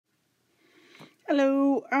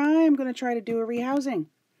Hello, I'm going to try to do a rehousing.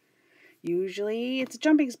 Usually it's a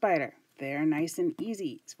jumping spider. They're nice and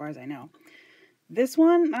easy as far as I know. This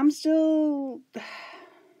one, I'm still...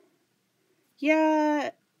 yeah,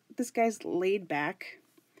 this guy's laid back,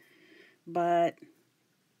 but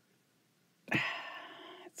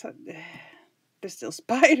they're still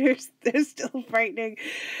spiders. They're still frightening.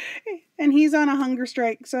 And he's on a hunger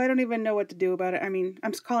strike, so I don't even know what to do about it. I mean,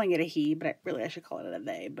 I'm calling it a he, but I should call it a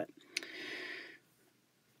they, but...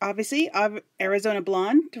 obviously, Arizona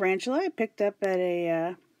blonde tarantula I picked up at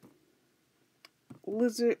a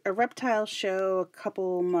reptile show a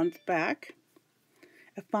couple months back.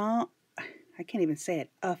 Aphon, I can't even say it.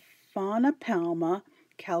 Opelma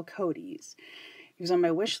chalcodes. He was on my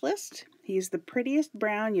wish list. He's the prettiest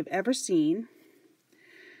brown you've ever seen.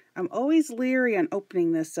 I'm always leery on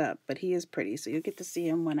opening this up, but he is pretty, so you'll get to see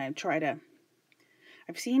him when I try to.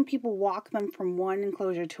 I've seen people walk them from one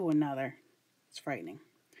enclosure to another. It's frightening.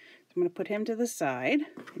 I'm going to put him to the side,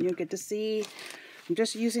 and you'll get to see. I'm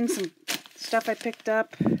just using some stuff I picked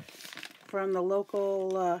up from the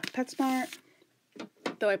local PetSmart,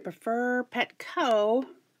 though I prefer Petco.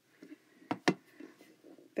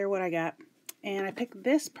 They're what I got. And I picked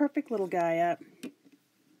this perfect little guy up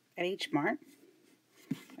at H Mart.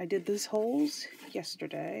 I did these holes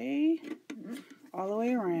yesterday, all the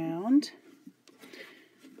way around.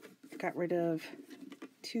 Got rid of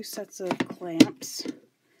 2 sets of clamps.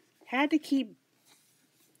 Had to keep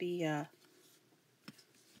the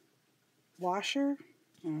washer.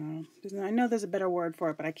 I know there's a better word for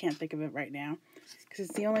it, but I can't think of it right now. Because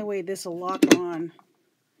it's the only way this will lock on.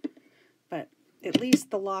 But at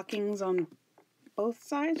least the lockings on both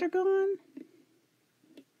sides are gone.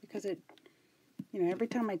 Because it, every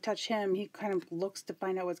time I touch him, he kind of looks to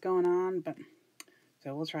find out what's going on. But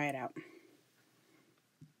so we'll try it out.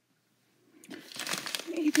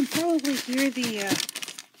 You can probably hear the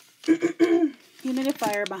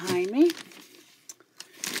humidifier behind me,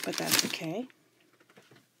 but that's okay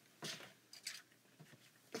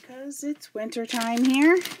because it's winter time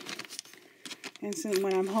here, and so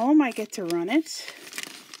when I'm home I get to run it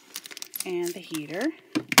and the heater.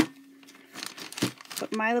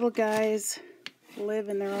 But my little guys live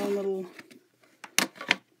in their own little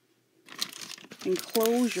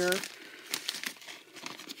enclosure.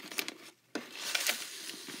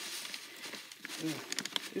 Ooh.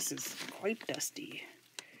 This is quite dusty.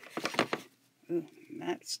 Ooh,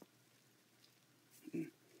 that's...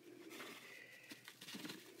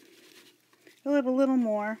 He'll have a little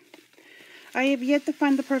more. I have yet to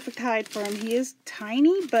find the perfect hide for him. He is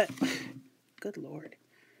tiny, but... good Lord.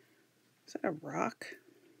 Is that a rock?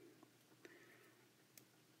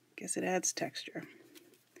 Guess it adds texture.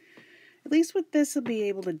 At least with this, he'll be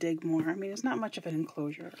able to dig more. I mean, it's not much of an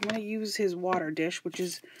enclosure. I'm going to use his water dish, which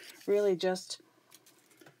is really just...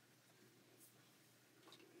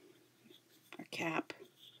 cap,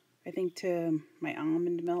 I think, to my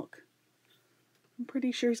almond milk. I'm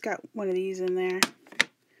pretty sure he's got one of these in there.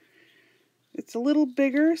 It's a little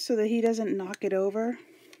bigger so that he doesn't knock it over.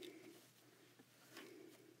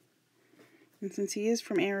 And since he is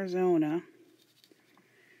from Arizona,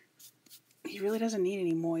 he really doesn't need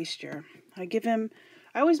any moisture. I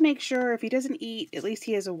always make sure if he doesn't eat, at least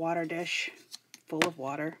he has a water dish full of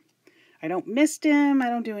water. I don't mist him. I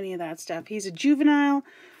don't do any of that stuff. He's a juvenile.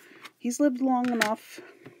 He's lived long enough.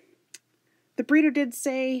 The breeder did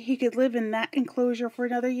say he could live in that enclosure for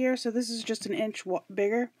another year, so this is just an inch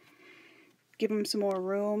bigger. Give him some more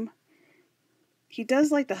room. He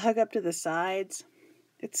does like to hug up to the sides.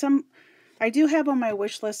 I do have on my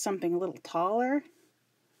wish list something a little taller.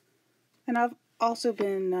 And I've also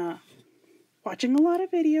been watching a lot of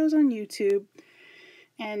videos on YouTube.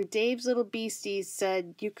 And Dave's Little Beasties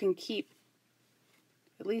said you can keep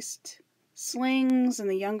at least slings and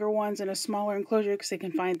the younger ones in a smaller enclosure because they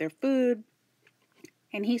can find their food.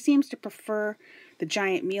 And he seems to prefer the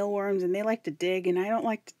giant mealworms, and they like to dig, and I don't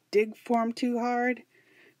like to dig for him too hard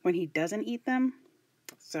when he doesn't eat them.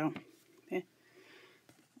 So, yeah.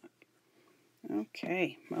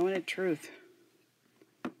 Okay, moment of truth.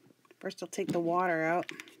 First I'll take the water out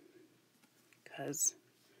because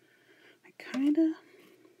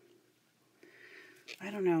I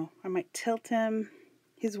don't know, I might tilt him.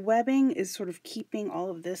 His webbing is sort of keeping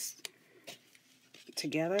all of this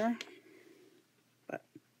together, but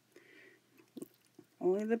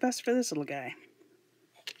only the best for this little guy.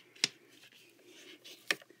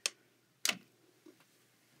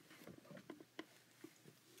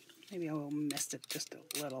 Maybe I will mist it just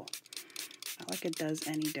a little. Not like it does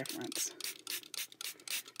any difference.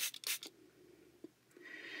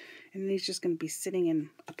 And then he's just going to be sitting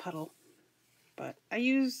in a puddle. But I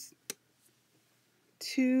use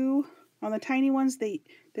 2. On the tiny ones,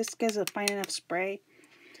 this gets a fine enough spray.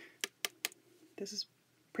 This is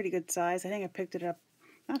pretty good size. I think I picked it up,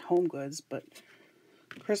 not Home Goods, but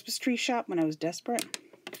Christmas tree shop when I was desperate.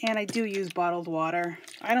 And I do use bottled water.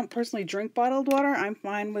 I don't personally drink bottled water. I'm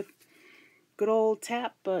fine with good old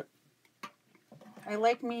tap, but I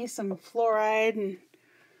like me some fluoride and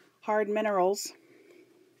hard minerals.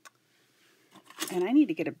 And I need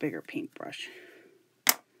to get a bigger paintbrush.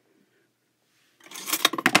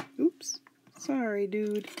 Oops. Sorry,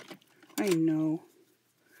 dude. I know.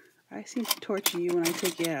 I seem to torture you when I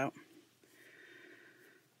take you out.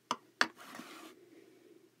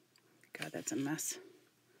 God, that's a mess.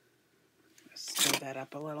 Let's stir that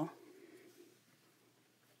up a little.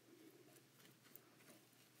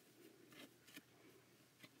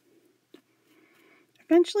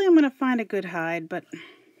 Eventually I'm going to find a good hide, but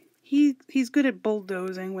he's good at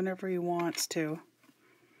bulldozing whenever he wants to.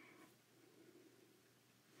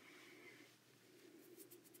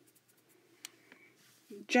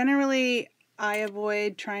 Generally, I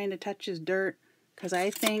avoid trying to touch his dirt because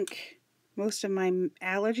I think most of my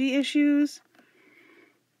allergy issues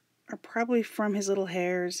are probably from his little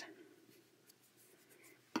hairs.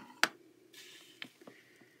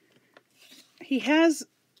 He has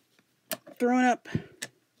thrown up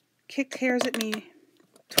kicked hairs at me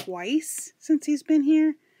twice since he's been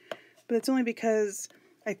here, but it's only because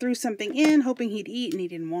I threw something in hoping he'd eat and he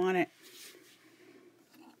didn't want it.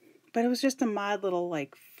 But it was just a mild little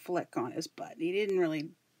like flick on his butt. He didn't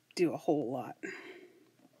really do a whole lot.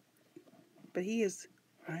 But he is,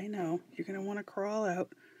 I know, you're going to want to crawl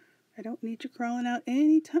out. I don't need you crawling out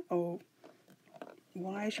anytime. Oh,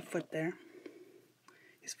 why is your foot there?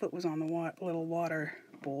 His foot was on the little water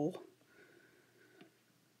bowl.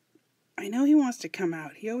 I know he wants to come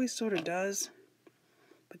out. He always sort of does.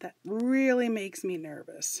 But that really makes me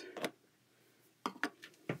nervous.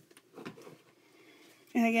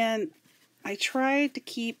 And again, I try to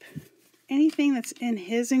keep anything that's in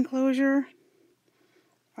his enclosure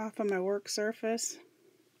off of my work surface.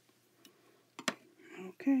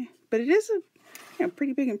 Okay, but it is a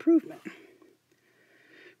pretty big improvement.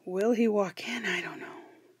 Will he walk in? I don't know.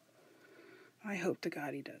 I hope to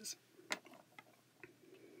God he does.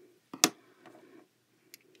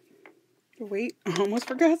 Wait, I almost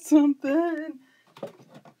forgot something.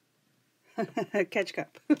 Catch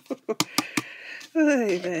cup.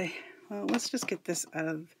 Oy, well, let's just get this out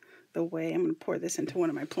of the way. I'm going to pour this into one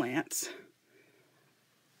of my plants.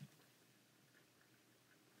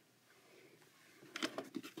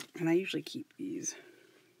 And I usually keep these.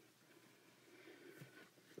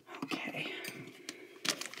 Okay.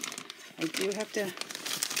 I do have to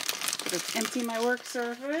sort of empty my work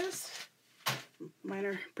surface.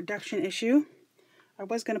 Minor production issue. I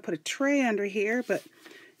was going to put a tray under here, but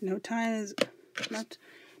no time to.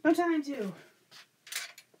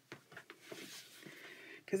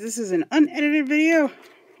 Because this is an unedited video.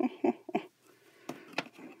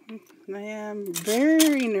 I am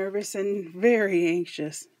very nervous and very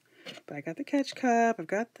anxious. But I got the catch cup. I've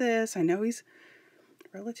got this. I know he's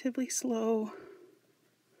relatively slow.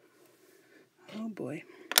 Oh boy.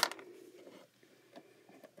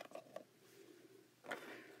 You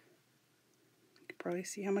can probably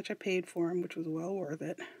see how much I paid for him, which was well worth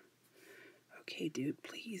it. Okay, dude,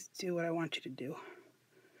 please do what I want you to do.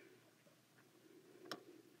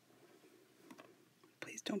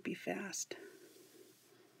 Please don't be fast.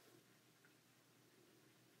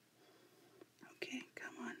 Okay,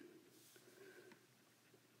 come on.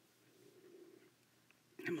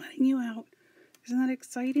 I'm letting you out. Isn't that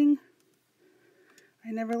exciting?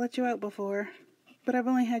 I never let you out before, but I've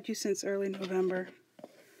only had you since early November.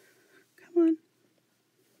 Come on.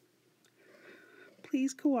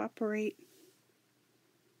 Please cooperate.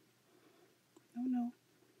 Oh no.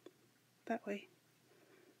 That way.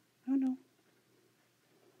 Oh no.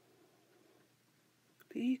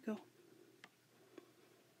 There you go.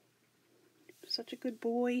 Such a good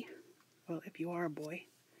boy. Well, if you are a boy.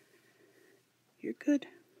 You're good.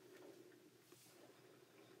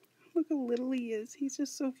 Look how little he is. He's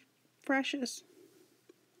just so precious.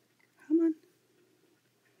 Come on.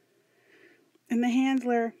 And the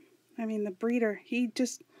handler, the breeder, he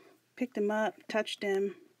just picked him up, touched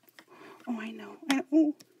him. Oh, I know.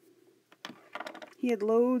 Oh. He had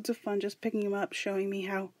loads of fun just picking him up, showing me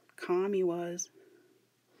how calm he was.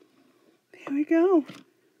 There we go.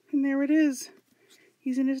 And there it is.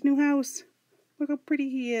 He's in his new house. Look how pretty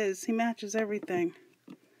he is. He matches everything.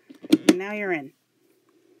 And now you're in.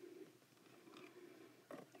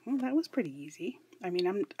 Well, that was pretty easy. I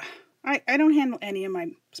don't handle any of my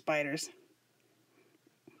spiders.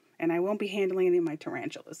 And I won't be handling any of my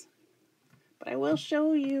tarantulas. But I will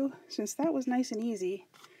show you, since that was nice and easy,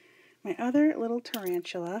 my other little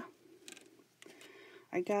tarantula.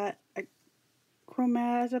 I got a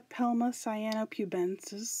opelma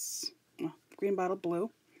cyanopubensis, green bottle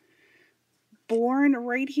blue, born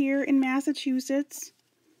right here in Massachusetts.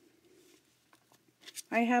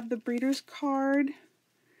 I have the breeder's card.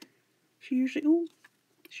 She usually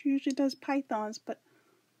does pythons, but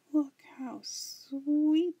look how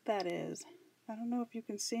sweet that is. I don't know if you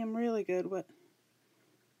can see him really good, but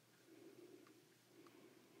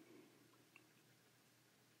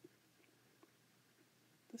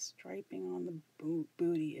the striping on the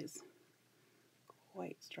booty is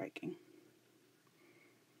quite striking.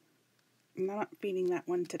 I'm not feeding that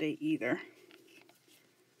one today either,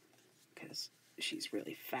 because she's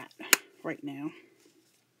really fat right now.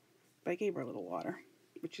 But I gave her a little water,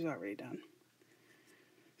 which she's already done.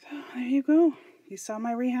 So there you go. You saw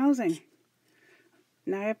my rehousing.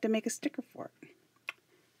 Now I have to make a sticker for it.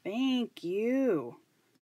 Thank you.